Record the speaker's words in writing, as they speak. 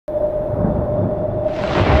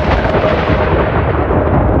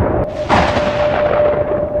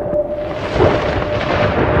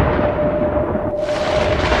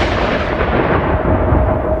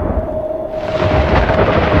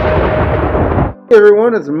Hey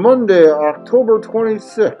everyone, it's Monday, October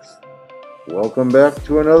 26th. Welcome back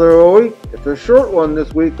to another week. It's a short one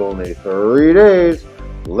this week, only 3 days.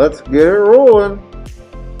 Let's get it rolling.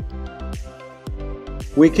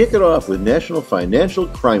 We kick it off with National Financial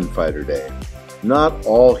Crime Fighter Day. Not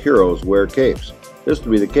all heroes wear capes. This to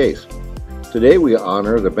be the case. Today we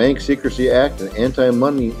honor the Bank Secrecy Act and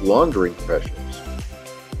anti-money laundering professionals.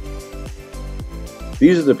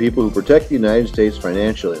 These are the people who protect the United States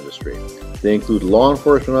financial industry. They include law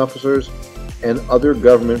enforcement officers and other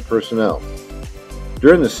government personnel.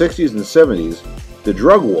 During the 60s and 70s, the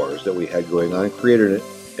drug wars that we had going on created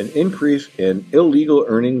an increase in illegal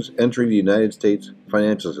earnings entering the United States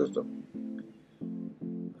financial system.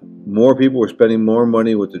 More people were spending more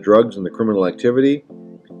money with the drugs and the criminal activity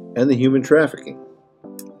and the human trafficking.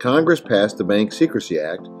 Congress passed the Bank Secrecy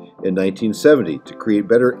Act in 1970 to create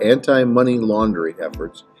better anti-money laundering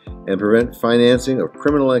efforts and prevent financing of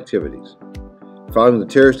criminal activities. Following the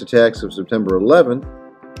terrorist attacks of September 11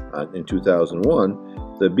 in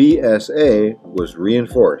 2001, the BSA was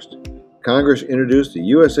reinforced. Congress introduced the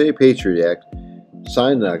USA Patriot Act,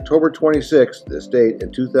 signed on October 26, this date,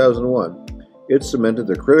 in 2001. It cemented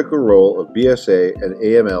the critical role of BSA and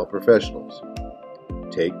AML professionals.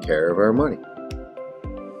 Take care of our money.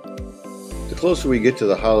 The closer we get to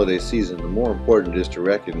the holiday season, the more important it is to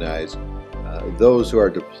recognize those who are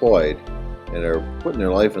deployed and are putting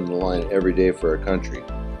their life on the line every day for our country.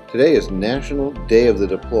 Today is National Day of the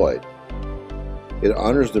Deployed. It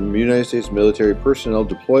honors the United States military personnel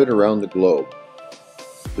deployed around the globe.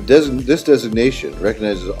 This designation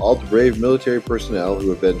recognizes all the brave military personnel who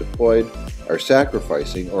have been deployed, are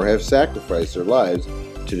sacrificing, or have sacrificed their lives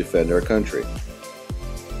to defend our country.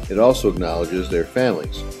 It also acknowledges their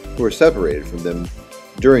families who are separated from them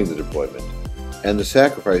during the deployment and the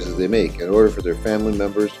sacrifices they make in order for their family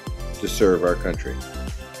members to serve our country.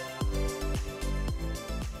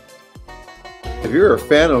 If you're a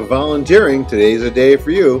fan of volunteering, today's a day for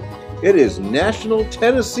you. It is National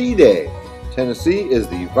Tennessee Day. Tennessee is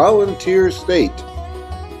the volunteer state.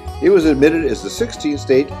 It was admitted as the 16th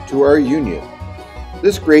state to our union.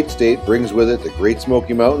 This great state brings with it the Great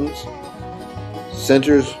Smoky Mountains,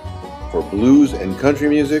 centers for blues and country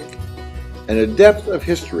music, and a depth of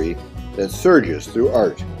history that surges through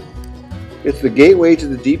art. It's the gateway to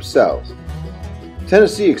the Deep South.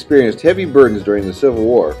 Tennessee experienced heavy burdens during the Civil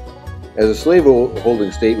War. As a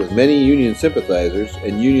slave-holding state with many Union sympathizers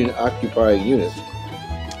and Union-occupying units,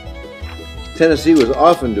 Tennessee was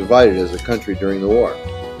often divided as a country during the war.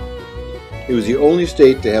 It was the only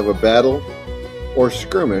state to have a battle or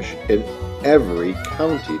skirmish in every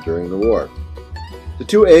county during the war. The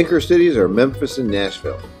two anchor cities are Memphis and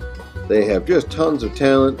Nashville. They have just tons of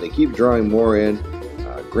talent. They keep drawing more in.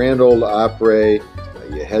 Grand Ole Opry.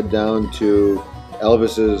 You head down to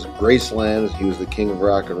Elvis's Graceland, as he was the king of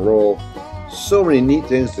rock and roll. So many neat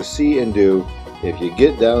things to see and do if you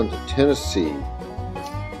get down to Tennessee.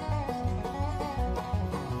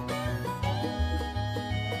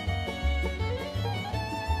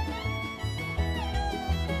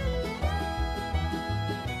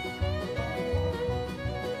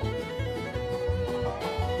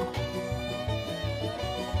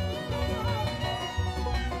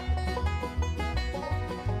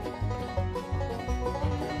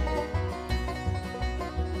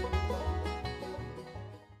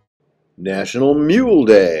 National Mule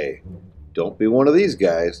Day. Don't be one of these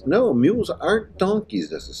guys. No, mules aren't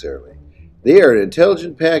donkeys necessarily. They are an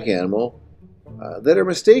intelligent pack animal that are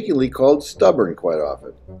mistakenly called stubborn quite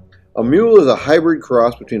often. A mule is a hybrid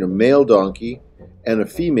cross between a male donkey and a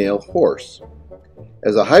female horse.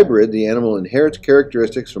 As a hybrid, the animal inherits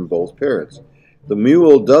characteristics from both parents. The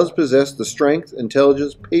mule does possess the strength,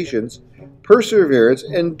 intelligence, patience, perseverance,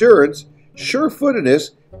 endurance,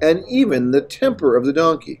 sure-footedness, and even the temper of the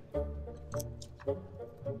donkey.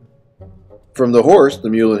 From the horse, the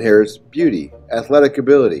mule inherits beauty, athletic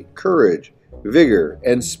ability, courage, vigor,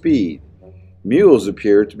 and speed. Mules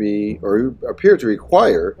appear to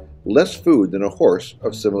require less food than a horse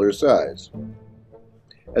of similar size.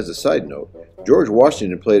 As a side note, George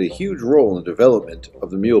Washington played a huge role in the development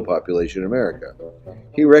of the mule population in America.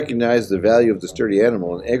 He recognized the value of the sturdy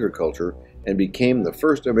animal in agriculture and became the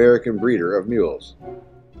first American breeder of mules.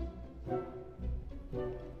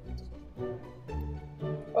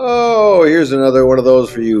 Oh, here's another one of those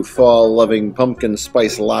for you fall-loving pumpkin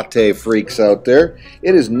spice latte freaks out there.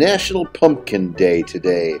 It is National Pumpkin Day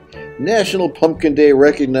today. National Pumpkin Day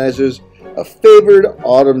recognizes a favored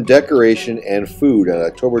autumn decoration and food on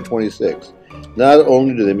October 26th. Not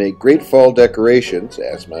only do they make great fall decorations,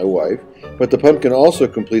 ask my wife, but the pumpkin also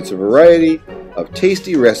completes a variety of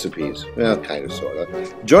tasty recipes. Well, kind of, sort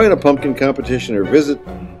of. Join a pumpkin competition or visit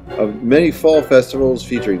of many fall festivals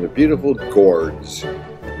featuring the beautiful gourds.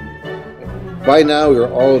 By now, we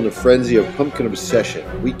are all in the frenzy of pumpkin obsession.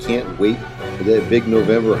 We can't wait for that big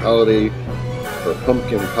November holiday for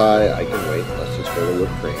pumpkin pie. I can wait. Let's just go to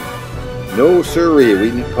whipped cream. No siree,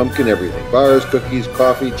 we need pumpkin everything. Bars, cookies,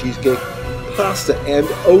 coffee, cheesecake, pasta, and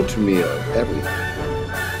oatmeal. Everything.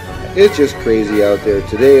 It's just crazy out there.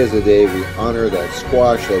 Today is the day we honor that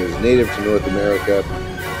squash that is native to North America.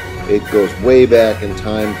 It goes way back in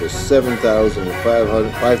time to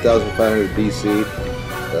 5,500 BC.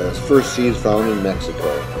 First seeds found in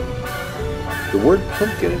Mexico. The word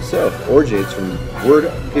pumpkin itself originates from the word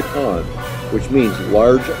pipon, which means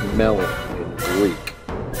large melon in Greek.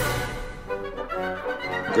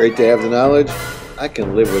 Great to have the knowledge. I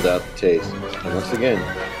can live without the taste. And once again,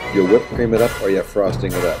 you whipped cream it up or you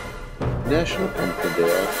frosting it up. National Pumpkin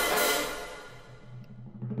Day.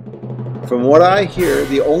 From what I hear,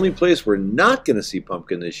 the only place we're not going to see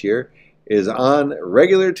pumpkin this year is on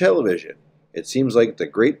regular television. It seems like the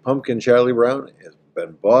Great Pumpkin Charlie Brown has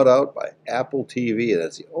been bought out by Apple TV, and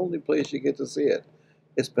that's the only place you get to see it.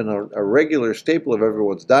 It's been a regular staple of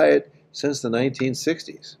everyone's diet since the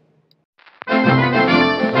 1960s.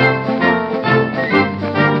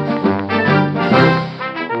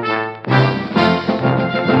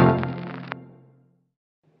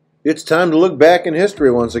 It's time to look back in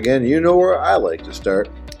history once again. You know where I like to start.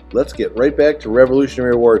 Let's get right back to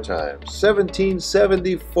Revolutionary War times.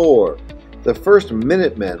 1774. The first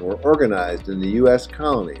Minutemen were organized in the U.S.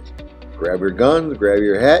 colonies. Grab your guns, grab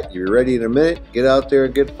your hat, you're ready in a minute, get out there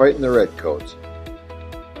and get fighting the Redcoats.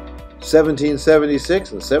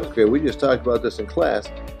 1776, in the 7th grade, we just talked about this in class.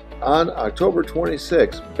 On October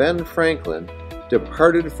 26, Ben Franklin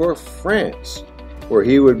departed for France, where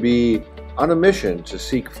he would be on a mission to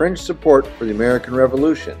seek French support for the American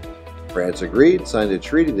Revolution. France agreed, signed a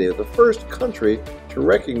treaty. They were the first country to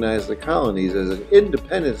recognize the colonies as an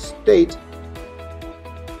independent state,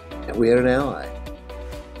 and we had an ally.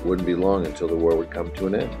 It wouldn't be long until the war would come to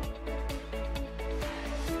an end.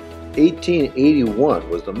 1881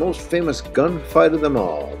 was the most famous gunfight of them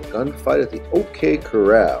all, the gunfight at the OK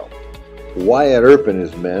Corral. Wyatt Earp and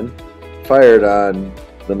his men fired on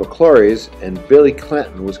the McClurys, and Billy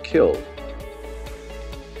Clanton was killed.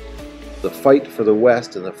 The fight for the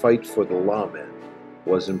West and the fight for the lawmen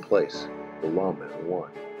was in place. The lawmen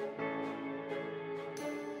won.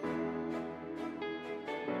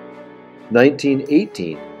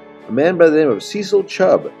 1918, a man by the name of Cecil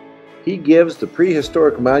Chubb, he gives the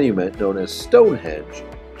prehistoric monument known as Stonehenge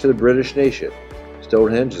to the British nation.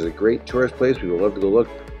 Stonehenge is a great tourist place. People love to go look.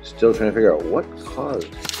 Still trying to figure out what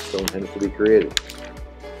caused Stonehenge to be created.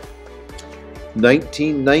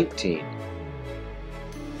 1919.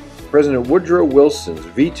 President Woodrow Wilson's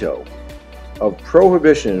veto of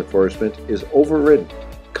prohibition enforcement is overridden.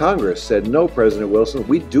 Congress said, no, President Wilson,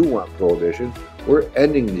 we do want prohibition. We're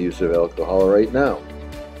ending the use of alcohol right now.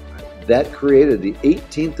 That created the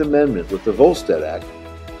 18th Amendment with the Volstead Act,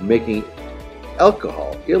 making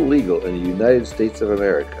alcohol illegal in the United States of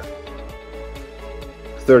America.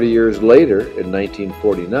 30 years later, in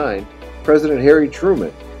 1949, President Harry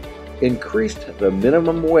Truman increased the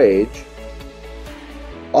minimum wage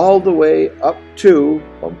all the way up to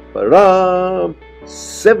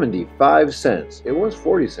 75 cents. It was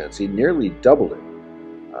 40 cents. He nearly doubled it.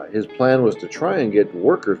 His plan was to try and get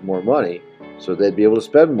workers more money so they'd be able to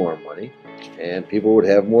spend more money and people would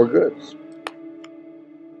have more goods.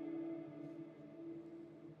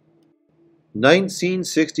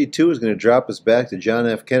 1962 is going to drop us back to John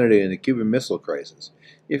F. Kennedy and the Cuban Missile Crisis.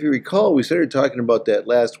 If you recall, we started talking about that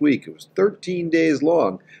last week. It was 13 days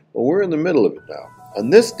long, but we're in the middle of it now. On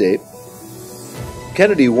this date,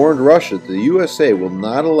 Kennedy warned Russia that the USA will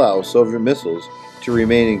not allow Soviet missiles to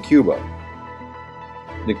remain in Cuba.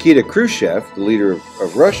 Nikita Khrushchev, the leader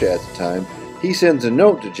of Russia at the time, he sends a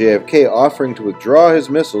note to JFK offering to withdraw his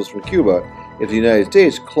missiles from Cuba if the United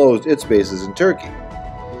States closed its bases in Turkey.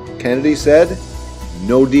 Kennedy said,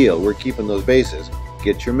 no deal, we're keeping those bases.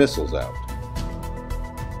 Get your missiles out.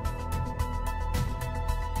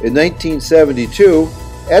 In 1972,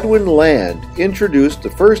 Edwin Land introduced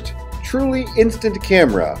the first truly instant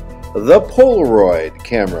camera, the Polaroid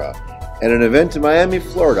camera, at an event in Miami,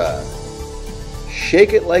 Florida.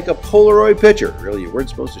 Shake it like a Polaroid picture. Really, you weren't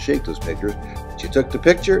supposed to shake those pictures, but you took the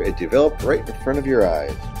picture, it developed right in front of your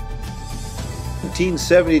eyes.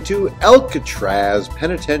 1972, Alcatraz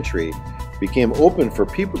Penitentiary became open for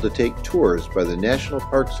people to take tours by the National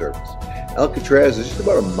Park Service. Alcatraz is just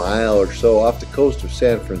about a mile or so off the coast of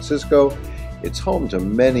San Francisco. It's home to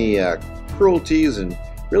many cruelties and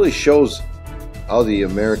really shows how the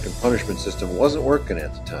American punishment system wasn't working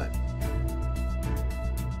at the time.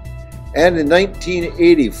 And in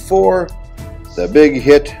 1984, the big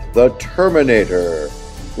hit The Terminator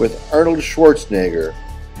with Arnold Schwarzenegger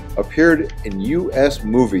appeared in U.S.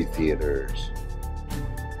 movie theaters.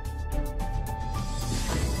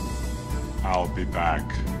 I'll be back.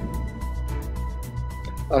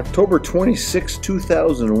 October 26,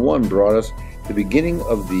 2001 brought us the beginning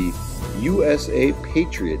of the USA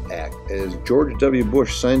Patriot Act as George W.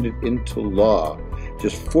 Bush signed it into law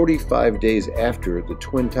just 45 days after the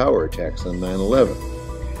Twin Tower attacks on 9/11.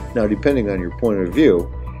 Now, depending on your point of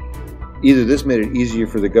view, either this made it easier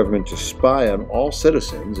for the government to spy on all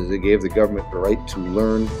citizens, as it gave the government the right to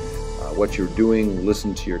learn what you're doing,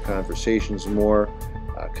 listen to your conversations more,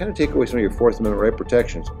 kind of take away some of your Fourth Amendment right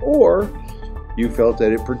protections, or you felt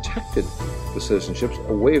that it protected the citizenships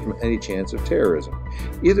away from any chance of terrorism.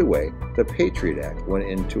 Either way, the Patriot Act went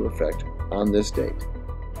into effect on this date.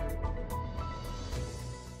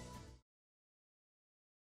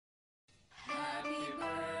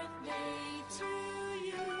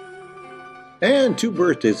 And two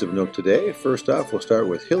birthdays of note today. First off, we'll start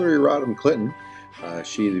with Hillary Rodham Clinton.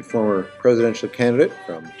 She's the former presidential candidate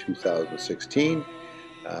from 2016,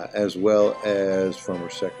 as well as former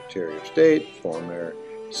Secretary of State, former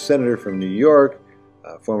Senator from New York,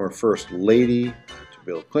 former First Lady to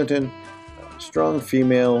Bill Clinton, strong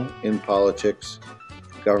female in politics,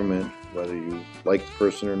 government, whether you like the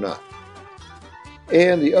person or not.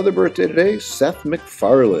 And the other birthday today, Seth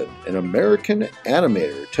MacFarlane, an American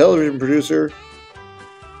animator, television producer,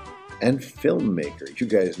 and filmmaker. You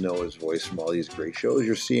guys know his voice from all these great shows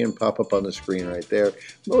you're seeing pop up on the screen right there.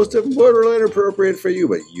 Most of them borderline appropriate for you,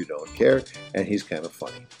 but you don't care, and he's kind of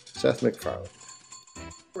funny. Seth MacFarlane.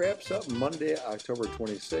 Wraps up Monday, October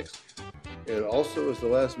 26th. It also is the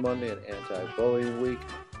last Monday in Anti-Bullying Week.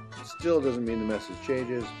 It still doesn't mean the message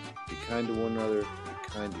changes. Be kind to one another. Be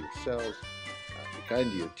kind to yourselves. Be kind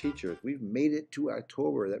to your teachers. We've made it to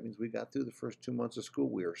October. That means we got through the first 2 months of school.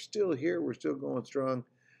 We are still here. We're still going strong.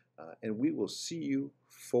 And we will see you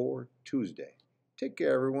for Tuesday. Take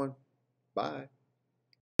care, everyone. Bye.